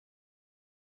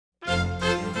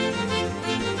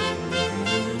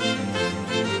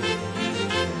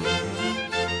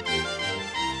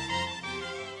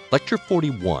Lecture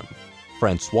 41,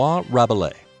 Francois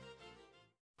Rabelais.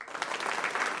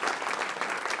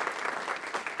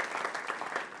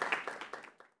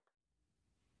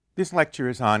 This lecture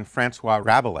is on Francois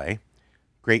Rabelais,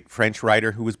 great French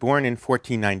writer who was born in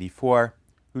 1494,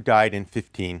 who died in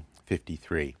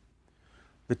 1553.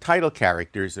 The title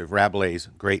characters of Rabelais'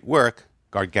 great work,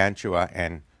 Gargantua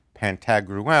and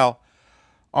Pantagruel,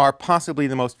 are possibly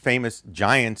the most famous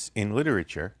giants in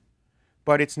literature,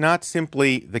 but it's not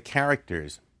simply the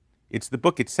characters. It's the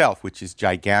book itself, which is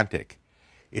gigantic.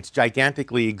 It's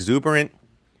gigantically exuberant,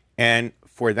 and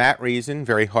for that reason,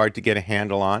 very hard to get a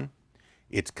handle on.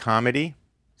 It's comedy,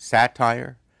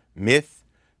 satire, myth,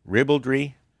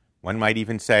 ribaldry, one might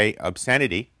even say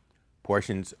obscenity.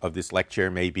 Portions of this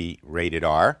lecture may be rated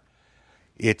R.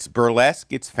 It's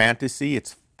burlesque, it's fantasy,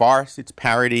 it's farce, it's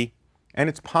parody, and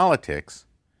it's politics,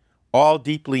 all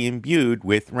deeply imbued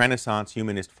with Renaissance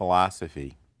humanist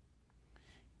philosophy.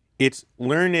 It's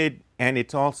learned and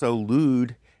it's also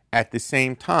lewd at the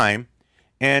same time,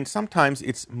 and sometimes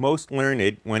it's most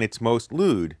learned when it's most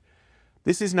lewd.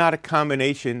 This is not a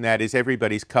combination that is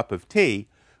everybody's cup of tea,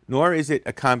 nor is it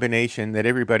a combination that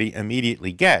everybody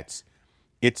immediately gets.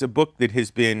 It's a book that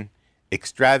has been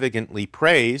extravagantly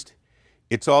praised.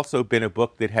 It's also been a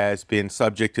book that has been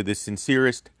subject to the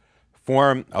sincerest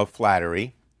form of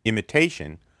flattery,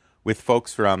 imitation, with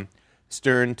folks from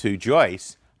Sterne to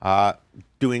Joyce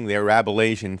doing their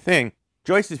Rabelaisian thing.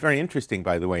 Joyce is very interesting,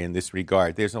 by the way, in this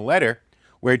regard. There's a letter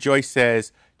where Joyce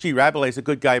says, gee, Rabelais is a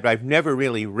good guy, but I've never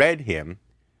really read him.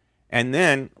 And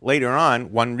then, later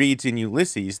on, one reads in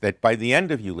Ulysses that by the end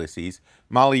of Ulysses,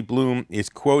 Molly Bloom is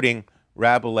quoting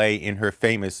Rabelais in her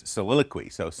famous soliloquy.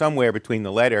 So somewhere between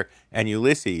the letter and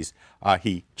Ulysses,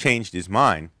 he changed his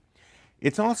mind.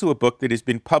 It's also a book that has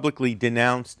been publicly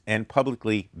denounced and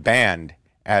publicly banned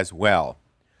as well.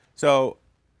 So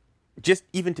just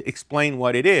even to explain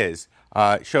what it is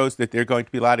shows that there are going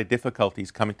to be a lot of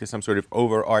difficulties coming to some sort of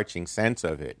overarching sense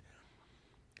of it.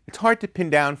 It's hard to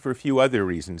pin down for a few other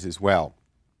reasons as well.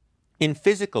 In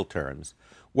physical terms,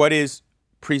 what is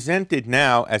presented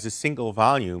now as a single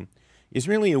volume is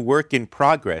really a work in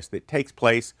progress that takes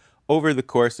place over the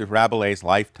course of Rabelais'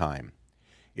 lifetime.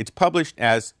 It's published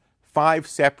as 5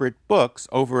 separate books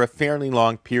over a fairly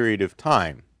long period of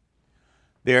time.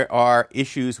 There are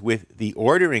issues with the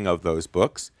ordering of those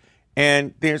books,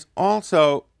 and there's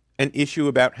also an issue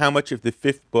about how much of the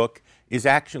 5th book is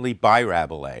actually by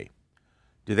Rabelais.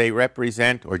 Do they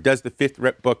represent, or does the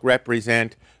 5th book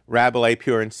represent Rabelais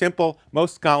pure and simple?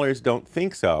 Most scholars don't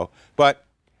think so, but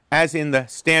as in the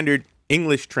standard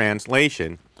English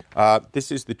translation,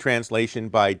 this is the translation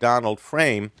by Donald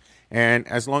Frame, and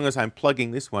as long as I'm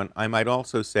plugging this one, I might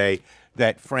also say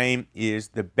that Frame is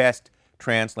the best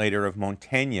translator of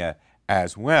Montaigne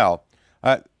as well.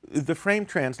 The Frame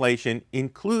translation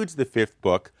includes the 5th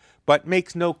book, but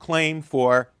makes no claim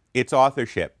for its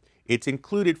authorship. It's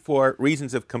included for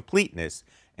reasons of completeness,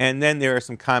 and then there are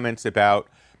some comments about,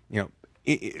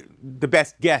 the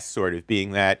best guess sort of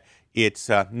being that it's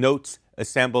notes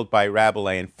assembled by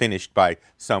Rabelais and finished by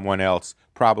someone else,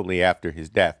 probably after his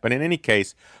death. But in any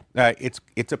case,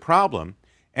 it's a problem,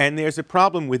 and there's a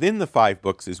problem within the 5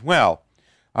 books as well.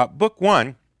 Book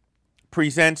 1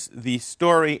 presents the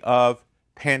story of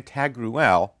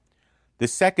Pantagruel. The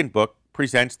 2nd book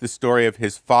presents the story of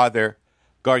his father,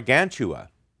 Gargantua.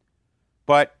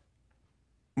 But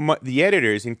the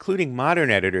editors, including modern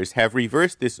editors, have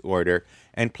reversed this order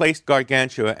and placed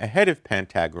Gargantua ahead of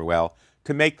Pantagruel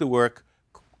to make the work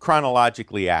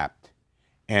chronologically apt.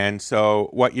 And so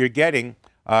what you're getting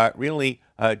really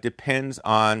depends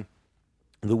on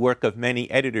the work of many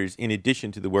editors in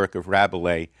addition to the work of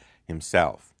Rabelais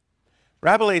himself.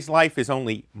 Rabelais' life is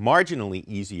only marginally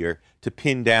easier to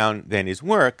pin down than his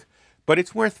work, but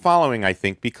it's worth following, I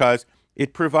think, because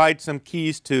it provides some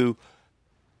keys to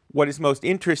what is most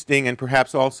interesting and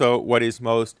perhaps also what is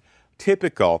most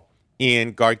typical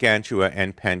in Gargantua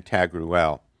and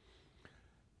Pantagruel.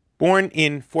 Born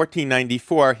in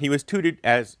 1494, he was tutored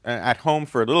at home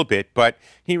for a little bit, but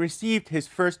he received his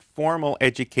first formal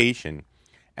education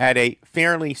at a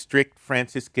fairly strict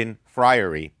Franciscan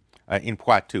friary in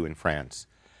Poitou in France.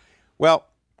 Well,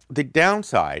 the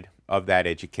downside of that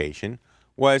education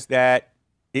was that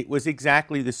it was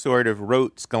exactly the sort of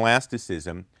rote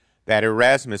scholasticism that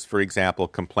Erasmus, for example,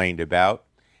 complained about,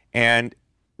 and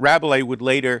Rabelais would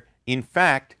later, in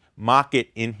fact, mock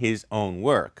it in his own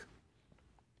work.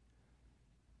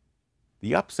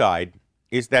 The upside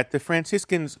is that the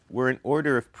Franciscans were an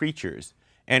order of preachers,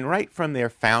 and right from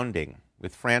their founding,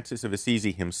 with Francis of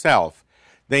Assisi himself,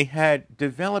 they had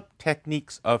developed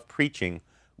techniques of preaching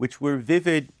which were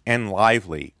vivid and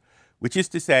lively, which is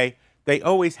to say, they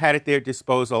always had at their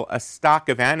disposal a stock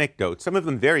of anecdotes, some of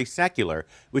them very secular,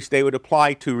 which they would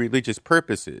apply to religious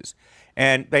purposes.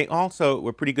 And they also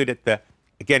were pretty good at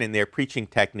again, in their preaching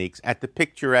techniques, at the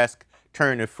picturesque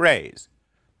turn of phrase.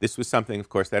 This was something, of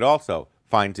course, that also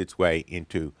finds its way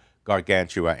into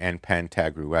Gargantua and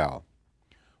Pantagruel.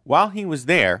 While he was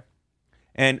there,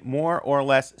 and more or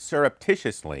less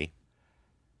surreptitiously,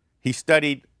 he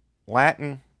studied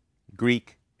Latin,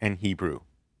 Greek, and Hebrew.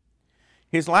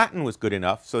 His Latin was good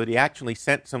enough so that he actually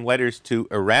sent some letters to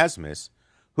Erasmus,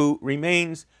 who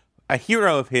remains a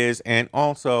hero of his and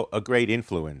also a great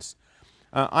influence.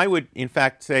 I would, in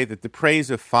fact, say that the Praise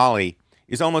of Folly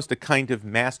is almost a kind of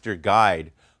master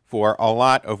guide for a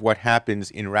lot of what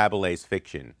happens in Rabelais'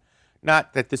 fiction.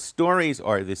 Not that the stories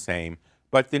are the same,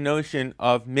 but the notion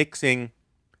of mixing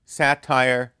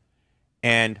satire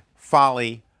and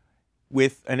folly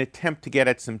with an attempt to get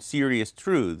at some serious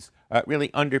truths really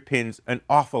underpins an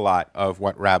awful lot of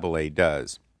what Rabelais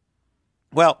does.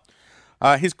 Well,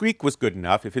 his Greek was good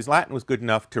enough. If his Latin was good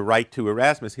enough to write to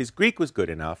Erasmus, his Greek was good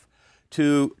enough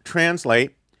to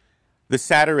translate the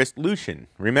satirist Lucian.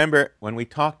 Remember, when we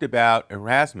talked about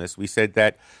Erasmus, we said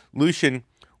that Lucian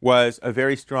was a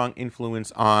very strong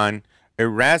influence on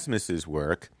Erasmus's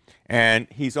work, and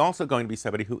he's also going to be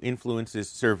somebody who influences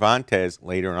Cervantes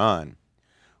later on.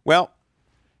 Well,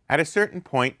 at a certain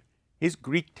point, his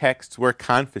Greek texts were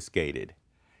confiscated.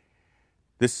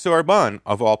 The Sorbonne,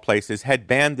 of all places, had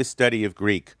banned the study of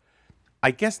Greek.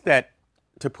 I guess that,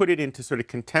 to put it into sort of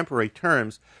contemporary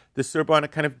terms, the Sorbonne, a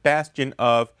kind of bastion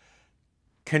of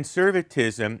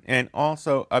conservatism and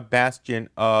also a bastion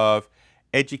of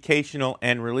educational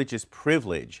and religious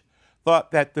privilege,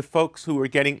 thought that the folks who were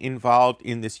getting involved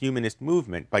in this humanist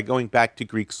movement by going back to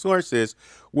Greek sources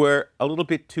were a little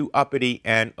bit too uppity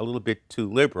and a little bit too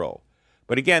liberal.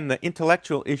 But again, the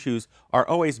intellectual issues are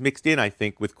always mixed in, I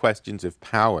think, with questions of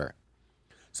power.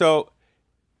 So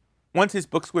once his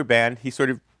books were banned, he sort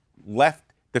of left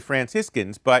the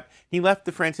Franciscans, but he left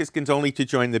the Franciscans only to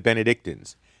join the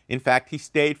Benedictines. In fact, he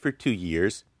stayed for 2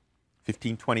 years,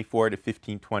 1524 to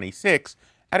 1526,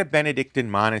 at a Benedictine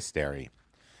monastery,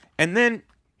 and then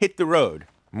hit the road,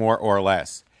 more or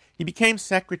less. He became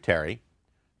secretary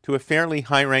to a fairly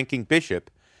high-ranking bishop,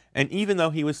 and even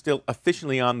though he was still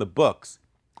officially on the books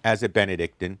as a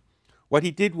Benedictine, what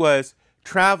he did was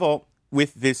travel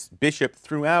with this bishop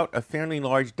throughout a fairly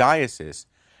large diocese,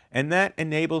 and that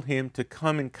enabled him to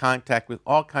come in contact with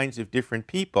all kinds of different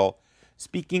people,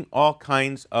 speaking all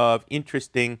kinds of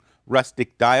interesting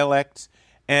rustic dialects,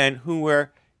 and who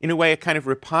were, in a way, a kind of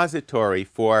repository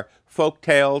for folk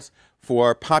tales,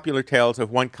 for popular tales of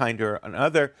one kind or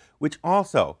another, which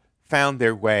also found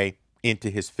their way into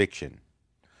his fiction.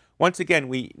 Once again,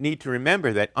 we need to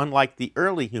remember that unlike the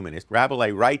early humanist,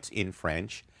 Rabelais writes in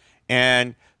French,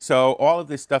 and so all of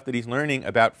this stuff that he's learning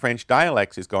about French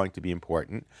dialects is going to be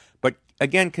important. But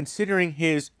again, considering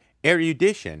his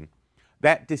erudition,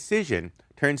 that decision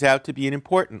turns out to be an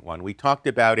important one. We talked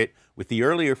about it with the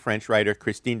earlier French writer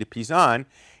Christine de Pizan,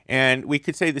 and we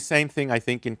could say the same thing, I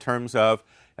think, in terms of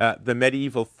the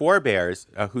medieval forebears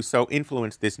who so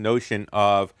influenced this notion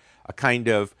of a kind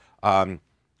of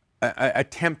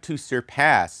attempt to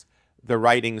surpass the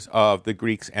writings of the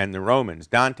Greeks and the Romans.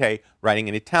 Dante writing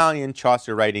in Italian,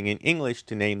 Chaucer writing in English,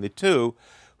 to name the two,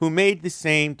 who made the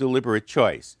same deliberate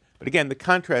choice. But again, the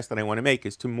contrast that I want to make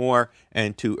is to More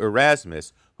and to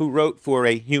Erasmus, who wrote for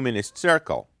a humanist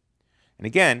circle. And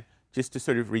again, just to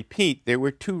sort of repeat, there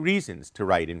were two reasons to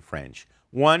write in French.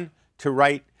 One, to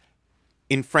write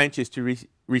in French is to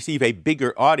receive a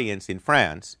bigger audience in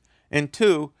France. And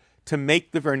two, to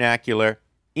make the vernacular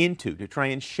to try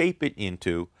and shape it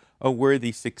into a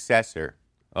worthy successor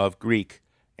of Greek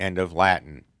and of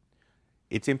Latin.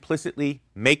 It's implicitly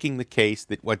making the case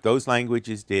that what those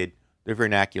languages did, the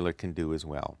vernacular can do as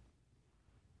well.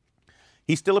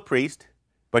 He's still a priest,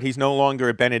 but he's no longer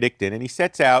a Benedictine, and he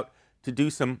sets out to do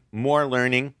some more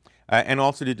learning and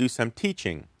also to do some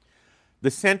teaching.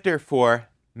 The Center for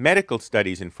Medical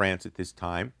Studies in France at this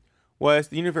time was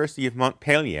the University of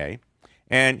Montpellier,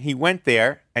 and he went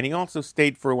there, and he also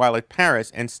stayed for a while at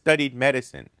Paris and studied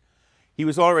medicine. He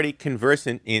was already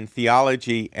conversant in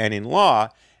theology and in law,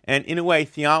 and in a way,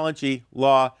 theology,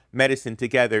 law, medicine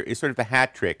together is sort of a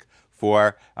hat trick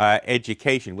for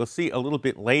education. We'll see a little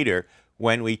bit later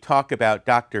when we talk about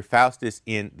Dr. Faustus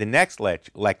in the next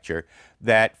lecture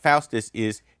that Faustus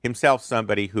is himself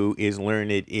somebody who is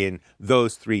learned in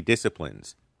those three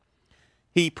disciplines.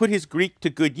 He put his Greek to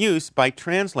good use by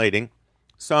translating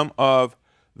some of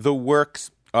the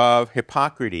works of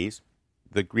Hippocrates,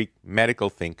 the Greek medical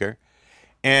thinker,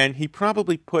 And he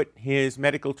probably put his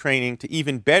medical training to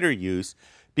even better use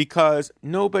because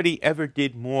nobody ever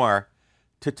did more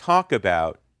to talk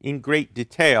about in great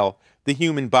detail the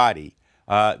human body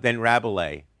than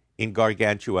Rabelais in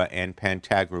Gargantua and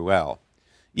Pantagruel.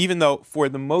 Even though, for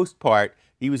the most part,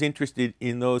 he was interested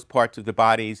in those parts of the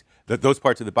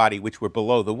body which were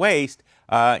below the waist,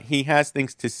 he has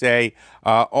things to say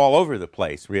all over the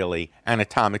place, really,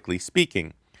 anatomically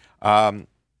speaking.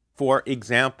 For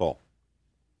example,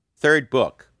 third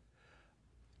book,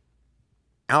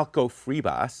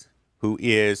 Alcofribas, who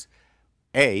is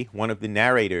A, one of the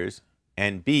narrators,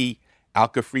 and B,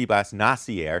 Alcofribas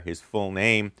Nassier, his full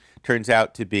name, turns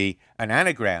out to be an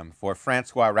anagram for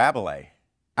Francois Rabelais.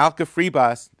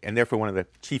 Alcofribas, and therefore one of the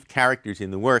chief characters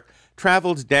in the work,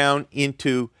 travels down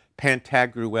into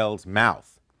Pantagruel's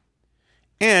mouth.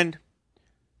 And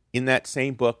in that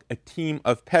same book, a team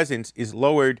of peasants is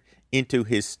lowered into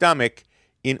his stomach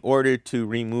in order to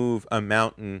remove a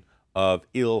mountain of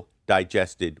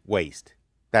ill-digested waste.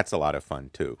 That's a lot of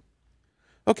fun, too.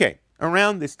 Okay,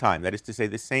 around this time, that is to say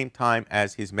the same time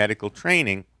as his medical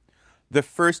training, the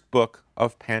first book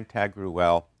of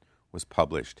Pantagruel was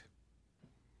published.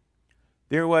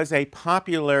 There was a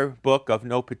popular book of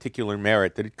no particular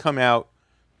merit that had come out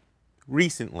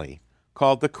recently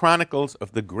called The Chronicles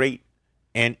of the Great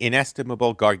and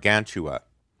Inestimable Gargantua.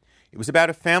 It was about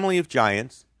a family of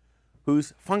giants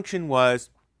whose function was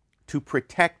to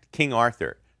protect King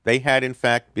Arthur. They had, in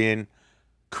fact, been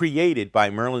created by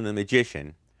Merlin the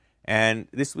magician, and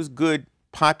this was good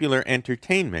popular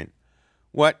entertainment.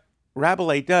 What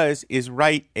Rabelais does is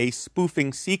write a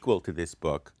spoofing sequel to this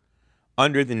book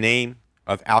under the name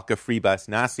of Alcofribas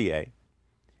Nassier,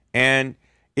 and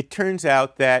it turns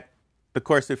out that the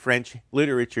course of French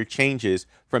literature changes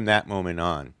from that moment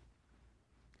on.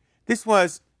 This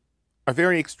was a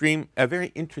very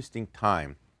interesting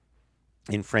time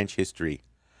in French history.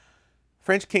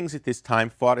 French kings at this time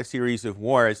fought a series of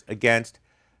wars against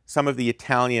some of the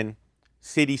Italian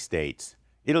city-states.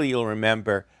 Italy, you'll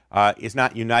remember, is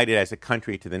not united as a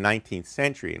country to the 19th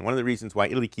century. And one of the reasons why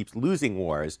Italy keeps losing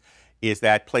wars is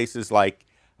that places like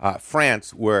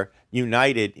France were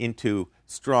united into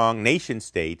strong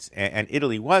nation-states, and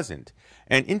Italy wasn't.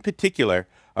 And in particular,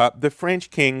 the French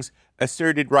kings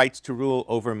asserted rights to rule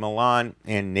over Milan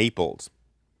and Naples.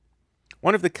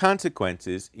 One of the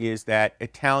consequences is that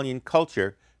Italian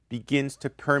culture begins to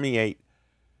permeate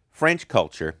French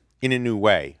culture in a new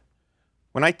way.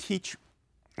 When I teach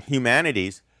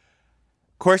humanities,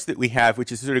 course that we have,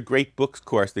 which is a sort of great books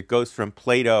course that goes from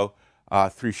Plato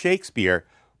through Shakespeare,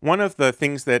 one of the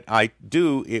things that I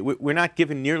do, we're not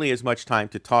given nearly as much time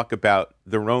to talk about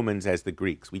the Romans as the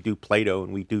Greeks. We do Plato,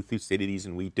 and we do Thucydides,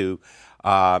 and we do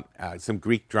some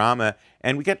Greek drama,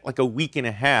 and we get like a week and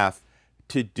a half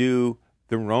to do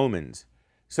the Romans.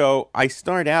 So I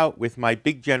start out with my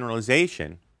big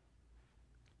generalization.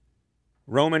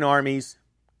 Roman armies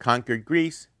conquered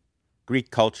Greece, Greek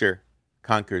culture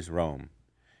conquers Rome.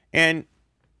 And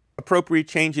appropriate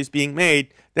changes being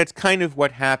made, that's kind of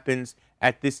what happens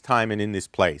at this time and in this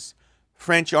place.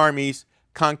 French armies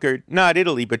conquered not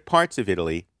Italy, but parts of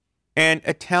Italy, and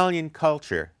Italian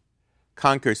culture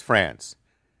conquers France.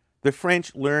 The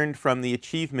French learned from the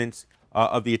achievements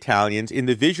of the Italians in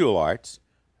the visual arts,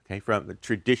 okay, from the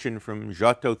tradition from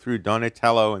Giotto through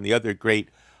Donatello and the other great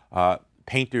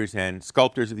painters and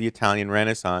sculptors of the Italian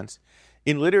Renaissance.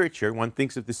 In literature, one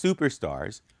thinks of the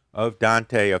superstars, of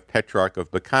Dante, of Petrarch,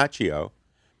 of Boccaccio.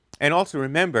 And also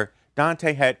remember,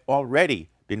 Dante had already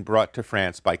been brought to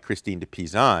France by Christine de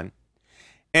Pizan.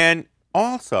 And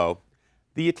also,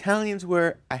 the Italians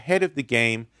were ahead of the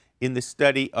game in the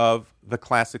study of the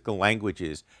classical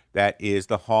languages that is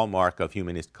the hallmark of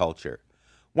humanist culture.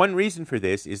 One reason for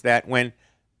this is that when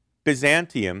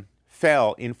Byzantium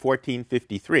fell in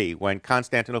 1453, when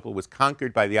Constantinople was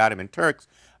conquered by the Ottoman Turks,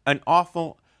 an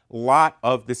awful lot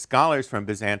of the scholars from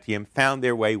Byzantium found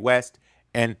their way west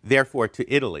and therefore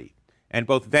to Italy. And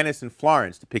both Venice and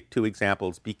Florence, to pick two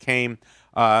examples, became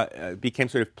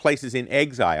sort of places in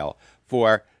exile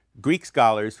for Greek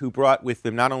scholars who brought with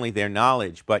them not only their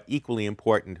knowledge, but equally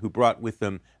important, who brought with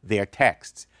them their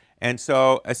texts. And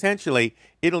so essentially,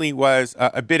 Italy was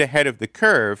a bit ahead of the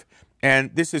curve,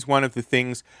 and this is one of the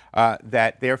things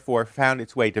that therefore found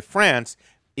its way to France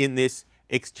in this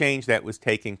exchange that was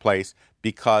taking place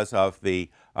because of the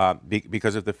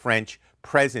French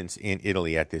presence in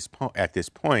Italy at this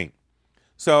point.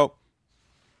 So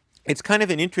it's kind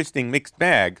of an interesting mixed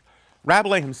bag.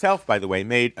 Rabelais himself, by the way,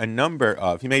 made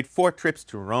 4 trips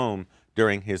to Rome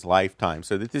during his lifetime.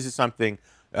 So that this is something,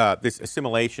 this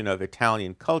assimilation of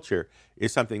Italian culture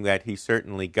is something that he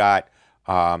certainly got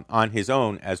on his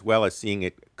own, as well as seeing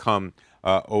it come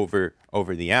over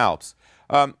the Alps.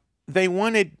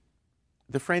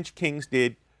 The French kings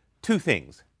did two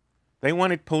things. They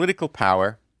wanted political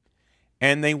power,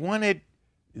 and they wanted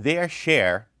their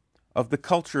share of the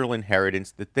cultural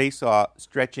inheritance that they saw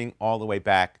stretching all the way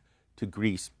back to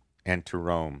Greece and to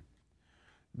Rome.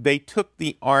 They took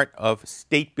the art of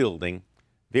state building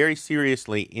very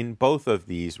seriously in both of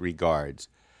these regards.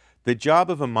 The job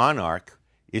of a monarch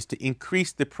is to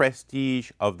increase the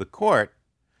prestige of the court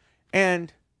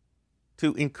and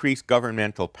to increase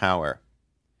governmental power.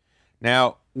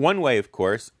 Now, one way, of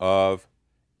course, of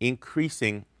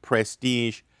increasing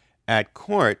prestige at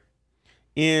court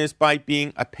is by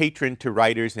being a patron to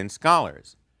writers and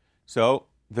scholars. So,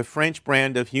 the French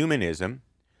brand of humanism,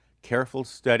 careful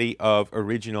study of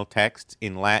original texts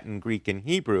in Latin, Greek, and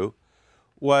Hebrew,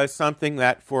 was something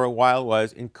that for a while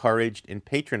was encouraged and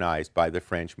patronized by the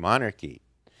French monarchy.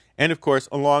 And of course,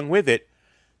 along with it,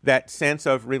 that sense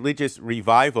of religious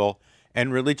revival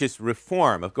and religious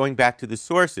reform, of going back to the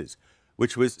sources,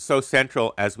 which was so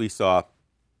central, as we saw,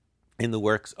 in the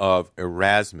works of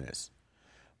Erasmus.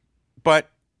 But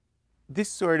this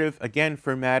sort of, again,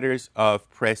 for matters of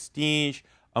prestige,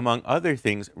 among other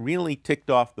things, really ticked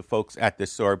off the folks at the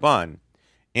Sorbonne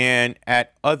and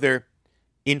at other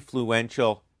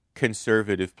influential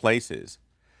conservative places.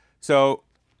 So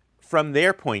from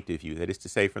their point of view, that is to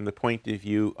say, from the point of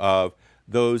view of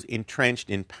those entrenched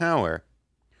in power,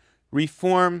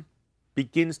 reform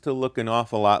begins to look an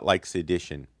awful lot like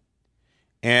sedition.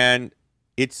 And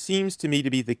it seems to me to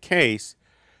be the case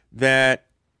that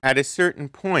at a certain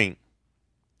point,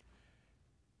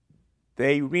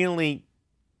 they really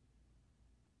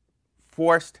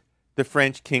forced the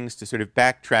French kings to sort of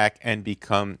backtrack and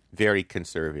become very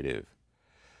conservative.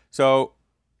 So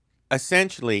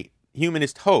essentially,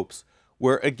 humanist hopes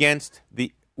were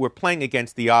playing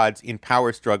against the odds in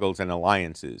power struggles and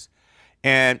alliances.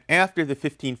 And after the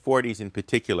 1540s in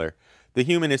particular, the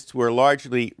humanists were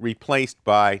largely replaced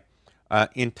by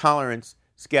intolerance,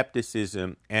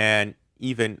 skepticism, and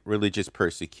even religious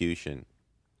persecution.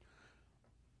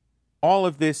 All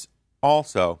of this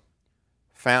also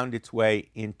found its way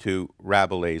into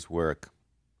Rabelais' work.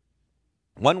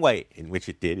 One way in which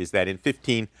it did is that in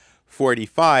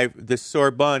 1545, the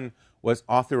Sorbonne was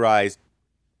authorized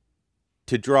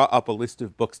to draw up a list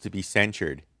of books to be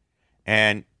censured,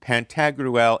 and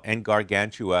Pantagruel and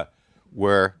Gargantua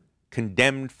were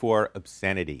condemned for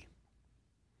obscenity.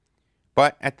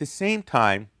 But at the same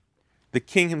time, the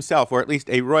king himself, or at least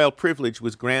a royal privilege,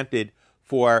 was granted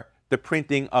for the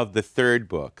printing of the third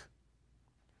book.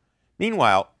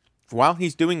 Meanwhile, while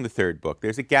he's doing the third book,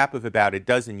 there's a gap of about a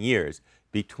dozen years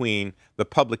between the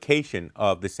publication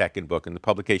of the second book and the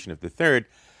publication of the third.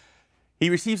 He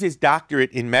receives his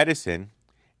doctorate in medicine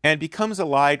and becomes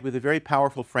allied with a very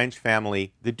powerful French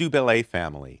family, the Du Bellay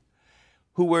family,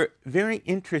 who were very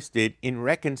interested in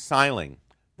reconciling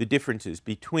the differences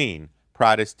between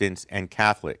Protestants and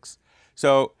Catholics.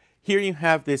 So here you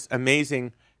have this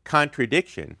amazing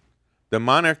contradiction. The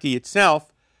monarchy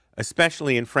itself,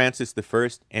 especially in Francis I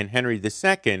and Henry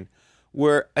II,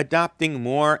 were adopting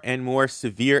more and more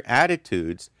severe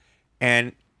attitudes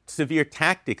and severe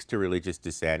tactics to religious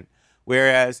dissent,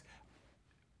 whereas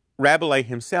Rabelais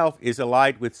himself is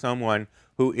allied with someone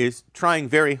who is trying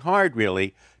very hard,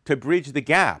 really, to bridge the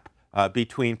gap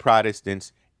between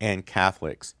Protestants and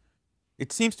Catholics.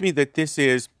 It seems to me that this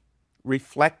is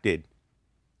reflected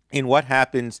in what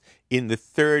happens in the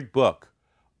third book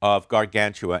of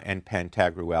Gargantua and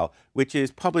Pantagruel, which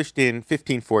is published in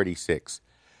 1546.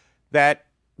 That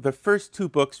the first two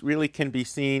books really can be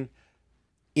seen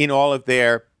in all of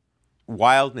their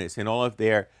wildness, in all of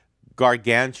their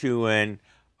gargantuan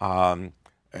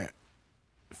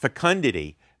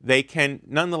fecundity. They can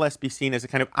nonetheless be seen as a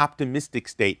kind of optimistic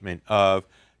statement of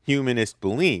humanist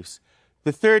beliefs.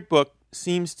 The third book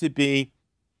seems to be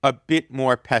a bit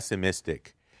more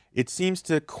pessimistic. It seems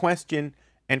to question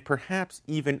and perhaps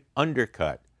even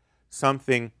undercut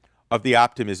something of the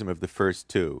optimism of the first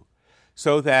two.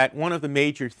 So that one of the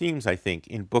major themes, I think,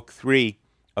 in Book 3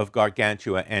 of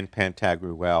Gargantua and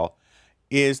Pantagruel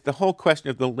is the whole question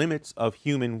of the limits of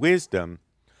human wisdom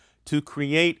to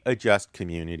create a just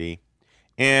community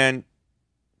and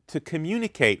to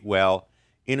communicate well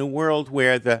in a world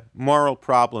where the moral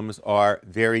problems are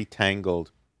very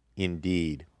tangled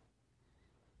indeed.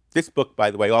 This book,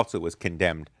 by the way, also was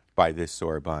condemned by the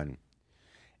Sorbonne.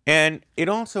 And it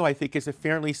also, I think, is a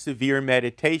fairly severe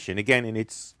meditation, again, in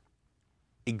its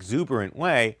exuberant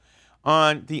way,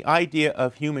 on the idea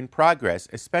of human progress,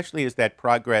 especially as that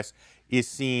progress is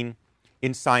seen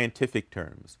in scientific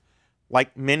terms.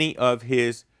 Like many of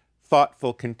his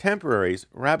thoughtful contemporaries,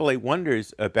 Rabelais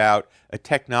wonders about a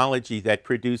technology that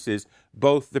produces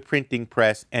both the printing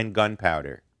press and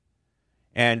gunpowder.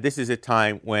 And this is a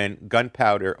time when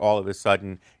gunpowder all of a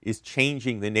sudden is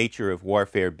changing the nature of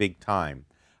warfare big time.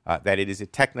 That it is a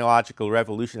technological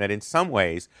revolution that in some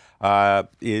ways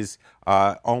is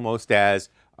almost as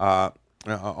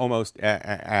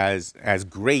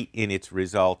great in its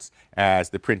results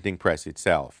as the printing press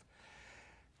itself.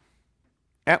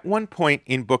 At one point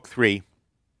in Book 3,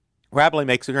 Rabelais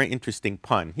makes a very interesting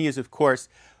pun. He is, of course,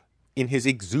 in his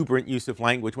exuberant use of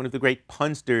language, one of the great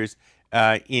punsters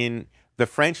in the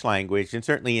French language, and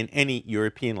certainly in any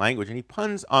European language. And he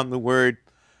puns on the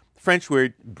French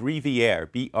word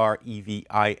breviaire, B-R-E-V-I-A-R-E.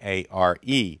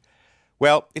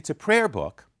 Well, it's a prayer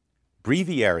book,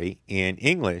 breviary in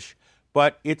English,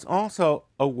 but it's also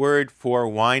a word for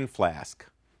wine flask.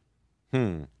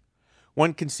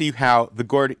 One can see how the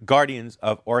guardians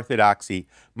of orthodoxy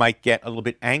might get a little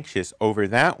bit anxious over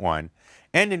that one.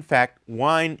 And in fact,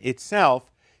 wine itself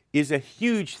is a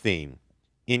huge theme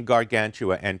in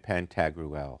Gargantua and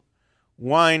Pantagruel.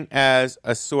 Wine as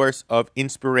a source of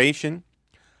inspiration.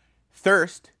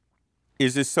 Thirst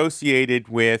is associated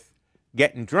with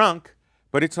getting drunk,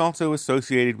 but it's also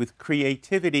associated with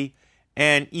creativity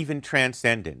and even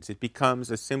transcendence. It becomes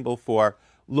a symbol for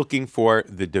looking for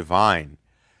the divine.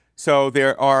 So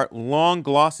there are long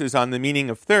glosses on the meaning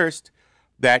of thirst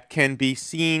that can be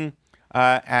seen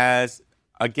as,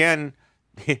 again,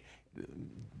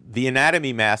 the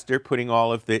anatomy master putting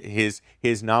all of his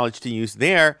knowledge to use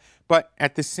there, but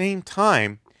at the same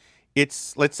time,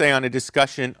 it's, let's say, on a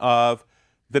discussion of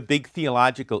the big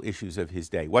theological issues of his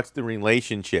day. What's the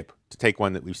relationship, to take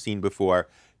one that we've seen before,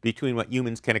 between what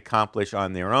humans can accomplish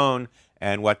on their own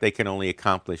and what they can only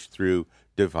accomplish through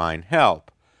divine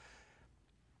help?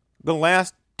 The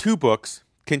last two books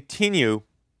continue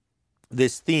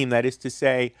this theme, that is to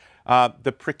say,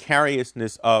 the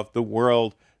precariousness of the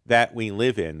world that we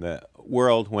live in, the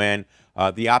world when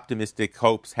the optimistic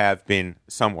hopes have been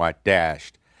somewhat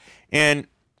dashed. And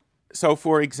so,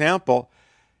 for example,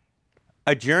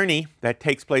 a journey that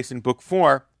takes place in Book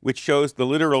 4, which shows the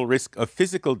literal risk of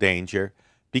physical danger,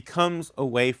 becomes a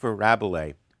way for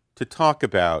Rabelais to talk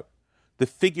about the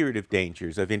figurative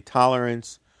dangers of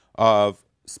intolerance, of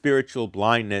spiritual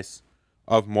blindness,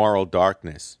 of moral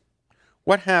darkness.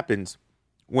 What happens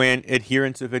when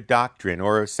adherents of a doctrine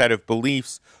or a set of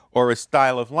beliefs or a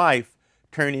style of life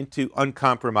turn into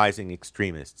uncompromising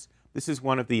extremists? This is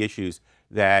one of the issues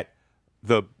that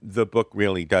the book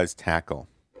really does tackle.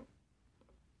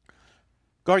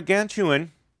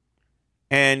 Gargantuan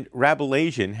and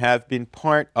Rabelaisian have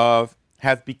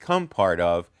become part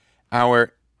of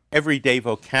our everyday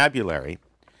vocabulary.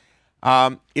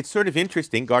 It's sort of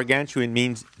interesting. Gargantuan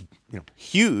means,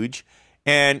 huge,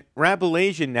 and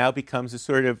Rabelaisian now becomes a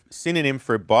sort of synonym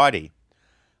for body.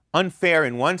 Unfair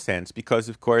in one sense because,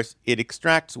 of course, it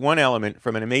extracts one element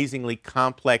from an amazingly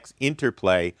complex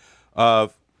interplay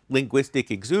of linguistic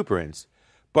exuberance.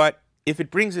 But if it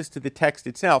brings us to the text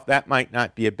itself, that might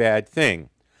not be a bad thing.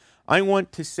 I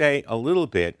want to say a little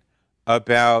bit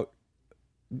about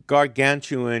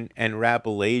Gargantuan and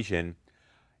Rabelaisian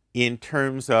in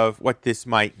terms of what this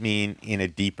might mean in a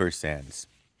deeper sense.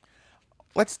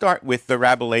 Let's start with the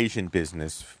Rabelaisian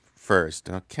business first,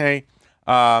 okay?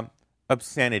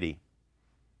 Obscenity.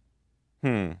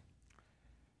 I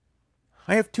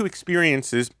have two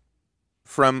experiences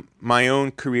from my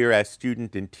own career as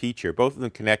student and teacher, both of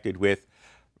them connected with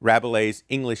Rabelais'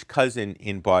 English cousin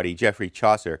in body, Geoffrey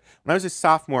Chaucer. When I was a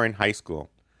sophomore in high school,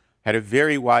 I had a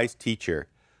very wise teacher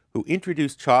who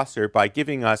introduced Chaucer by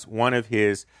giving us one of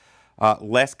his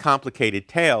less complicated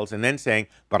tales and then saying,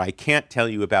 but I can't tell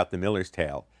you about the Miller's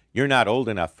Tale. You're not old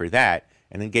enough for that.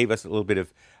 And then gave us a little bit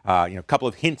of, a couple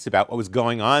of hints about what was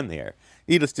going on there.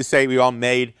 Needless to say, we all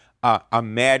made a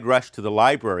mad rush to the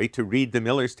library to read the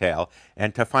Miller's Tale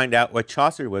and to find out what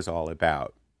Chaucer was all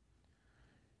about.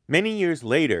 Many years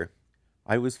later,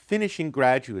 I was finishing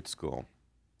graduate school,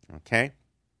 okay?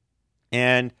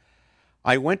 And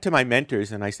I went to my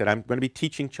mentors and I said, I'm going to be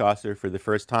teaching Chaucer for the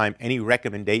first time. Any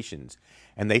recommendations?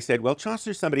 And they said, well,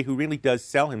 Chaucer's somebody who really does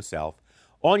sell himself.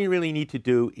 All you really need to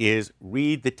do is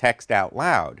read the text out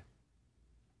loud.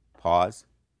 Pause.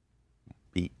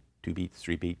 Beat, 2 beats,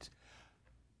 3 beats.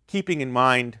 Keeping in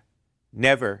mind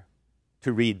never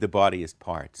to read the bodiest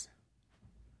parts.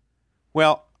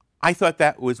 Well, I thought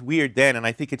that was weird then, and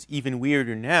I think it's even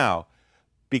weirder now,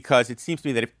 because it seems to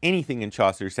me that if anything in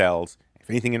Chaucer sells, if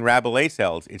anything in Rabelais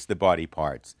sells, it's the body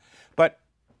parts. But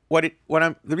the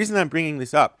reason I'm bringing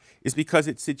this up is because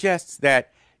it suggests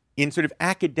that in sort of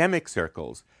academic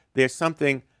circles, there's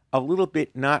something a little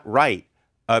bit not right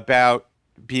about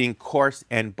being coarse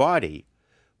and bawdy,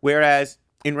 whereas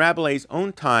in Rabelais'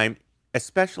 own time,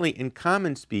 especially in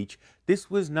common speech, this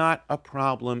was not a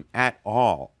problem at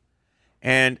all.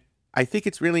 And I think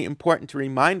it's really important to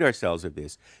remind ourselves of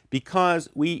this, because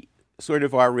we sort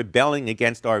of are rebelling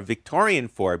against our Victorian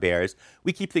forebears.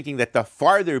 We keep thinking that the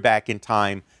farther back in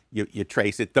time you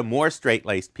trace it, the more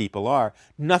straight-laced people are.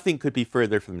 Nothing could be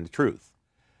further from the truth.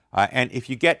 And if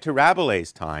you get to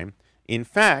Rabelais' time, in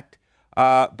fact,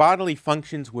 bodily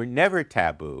functions were never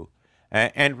taboo,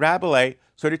 and Rabelais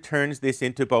sort of turns this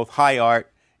into both high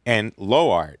art and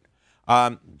low art.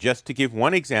 Just to give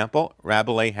one example,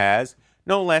 Rabelais has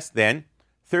no less than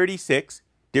 36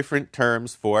 different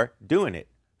terms for doing it,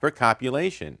 for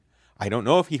copulation. I don't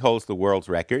know if he holds the world's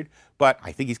record, but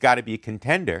I think he's got to be a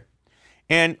contender.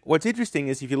 And what's interesting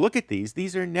is if you look at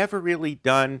these are never really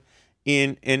done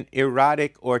in an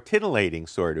erotic or titillating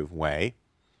sort of way.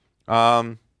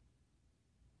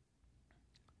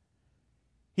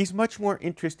 He's much more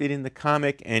interested in the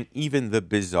comic and even the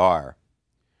bizarre.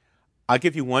 I'll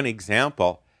give you one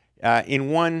example. In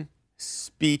one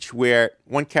speech where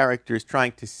one character is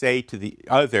trying to say to the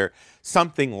other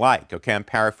something like, okay, I'm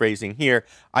paraphrasing here,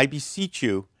 I beseech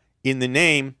you in the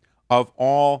name of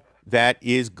all that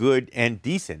is good and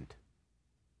decent.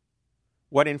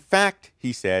 What in fact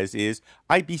he says is,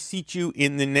 I beseech you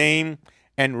in the name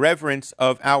and reverence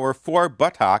of our four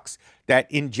buttocks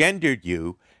that engendered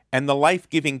you and the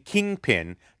life-giving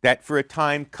kingpin that for a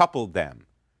time coupled them.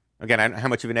 Again, I don't know how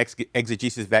much of an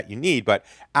exegesis that you need, but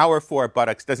our four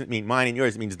buttocks doesn't mean mine and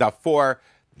yours. It means the four,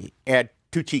 add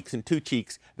two cheeks and two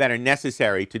cheeks that are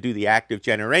necessary to do the act of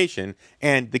generation,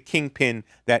 and the kingpin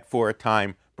that for a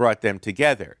time brought them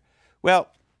together. Well,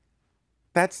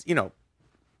 that's,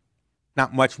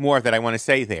 not much more that I want to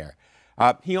say there.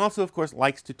 He also, of course,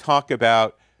 likes to talk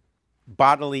about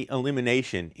bodily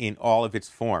elimination in all of its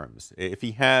forms. If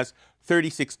he has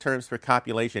 36 terms for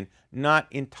copulation, not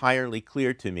entirely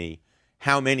clear to me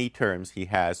how many terms he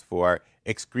has for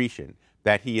excretion,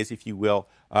 that he is, if you will,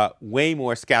 way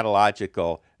more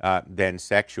scatological than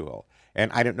sexual.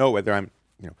 And I don't know whether I'm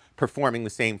performing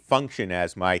the same function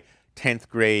as my 10th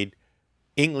grade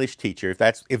English teacher.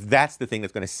 If that's the thing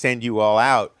that's going to send you all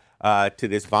out to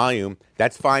this volume,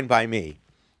 that's fine by me.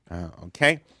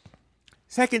 Okay?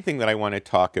 Second thing that I want to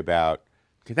talk about,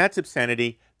 okay, that's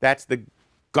obscenity, that's the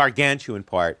gargantuan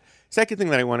part. Second thing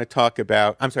that I want to talk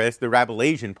about, I'm sorry, that's the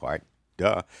Rabelaisian part,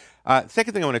 duh.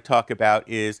 Second thing I want to talk about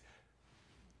is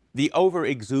the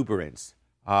over-exuberance.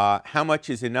 How much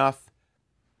is enough?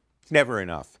 It's never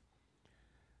enough.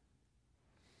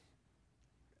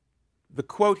 The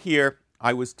quote here,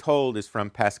 I was told, is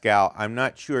from Pascal. I'm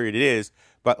not sure it is,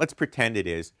 but let's pretend it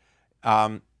is.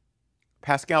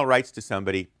 Pascal writes to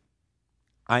somebody,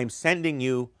 I'm sending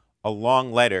you a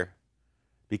long letter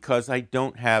because I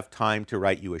don't have time to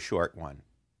write you a short one.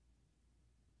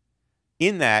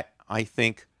 In that, I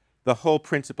think the whole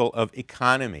principle of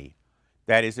economy,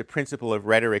 that is a principle of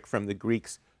rhetoric from the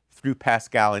Greeks through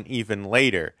Pascal and even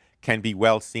later, can be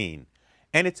well seen.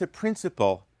 And it's a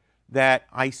principle that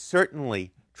I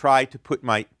certainly try to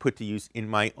put to use in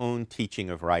my own teaching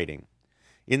of writing.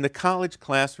 In the college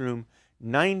classroom,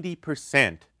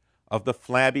 90% of the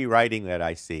flabby writing that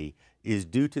I see is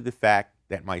due to the fact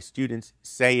that my students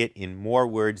say it in more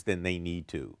words than they need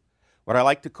to. What I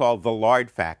like to call the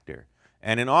lard factor.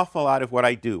 And an awful lot of what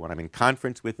I do when I'm in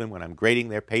conference with them, when I'm grading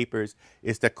their papers,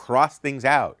 is to cross things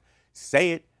out,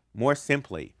 say it more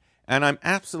simply. And I'm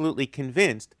absolutely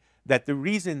convinced that the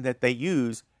reason that they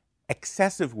use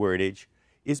excessive wordage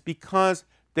is because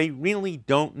they really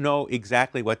don't know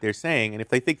exactly what they're saying. And if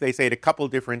they think they say it a couple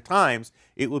different times,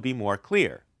 it will be more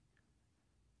clear.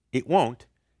 It won't.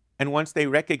 And once they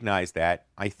recognize that,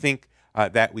 I think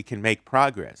that we can make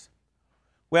progress.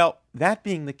 Well, that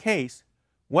being the case,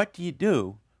 what do you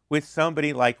do with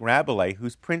somebody like Rabelais,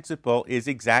 whose principle is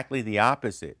exactly the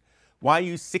opposite? Why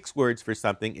use 6 words for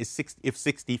something if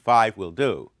 65 will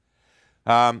do?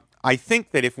 I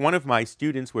think that if one of my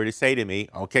students were to say to me,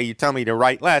 okay, you tell me to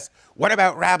write less, what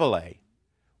about Rabelais?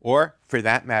 Or, for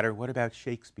that matter, what about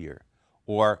Shakespeare?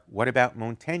 Or what about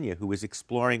Montaigne, who is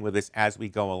exploring with us as we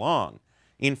go along?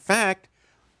 In fact,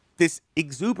 this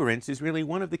exuberance is really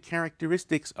one of the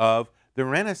characteristics of the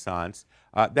Renaissance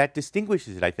that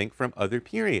distinguishes it, I think, from other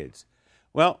periods.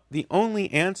 Well, the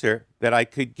only answer that I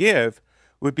could give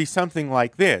would be something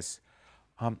like this.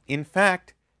 In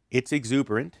fact, it's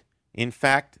exuberant. In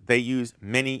fact, they use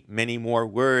many, many more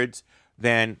words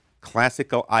than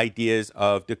classical ideas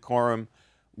of decorum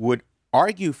would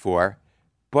argue for,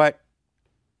 but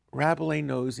Rabelais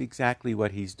knows exactly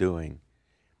what he's doing.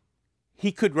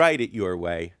 He could write it your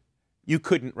way. You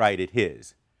couldn't write it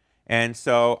his. And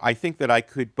so I think that I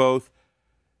could both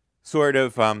sort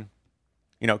of,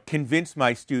 convince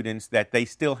my students that they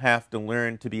still have to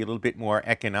learn to be a little bit more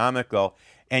economical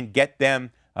and get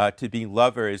them to be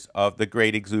lovers of the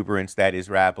great exuberance that is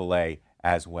Rabelais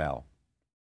as well.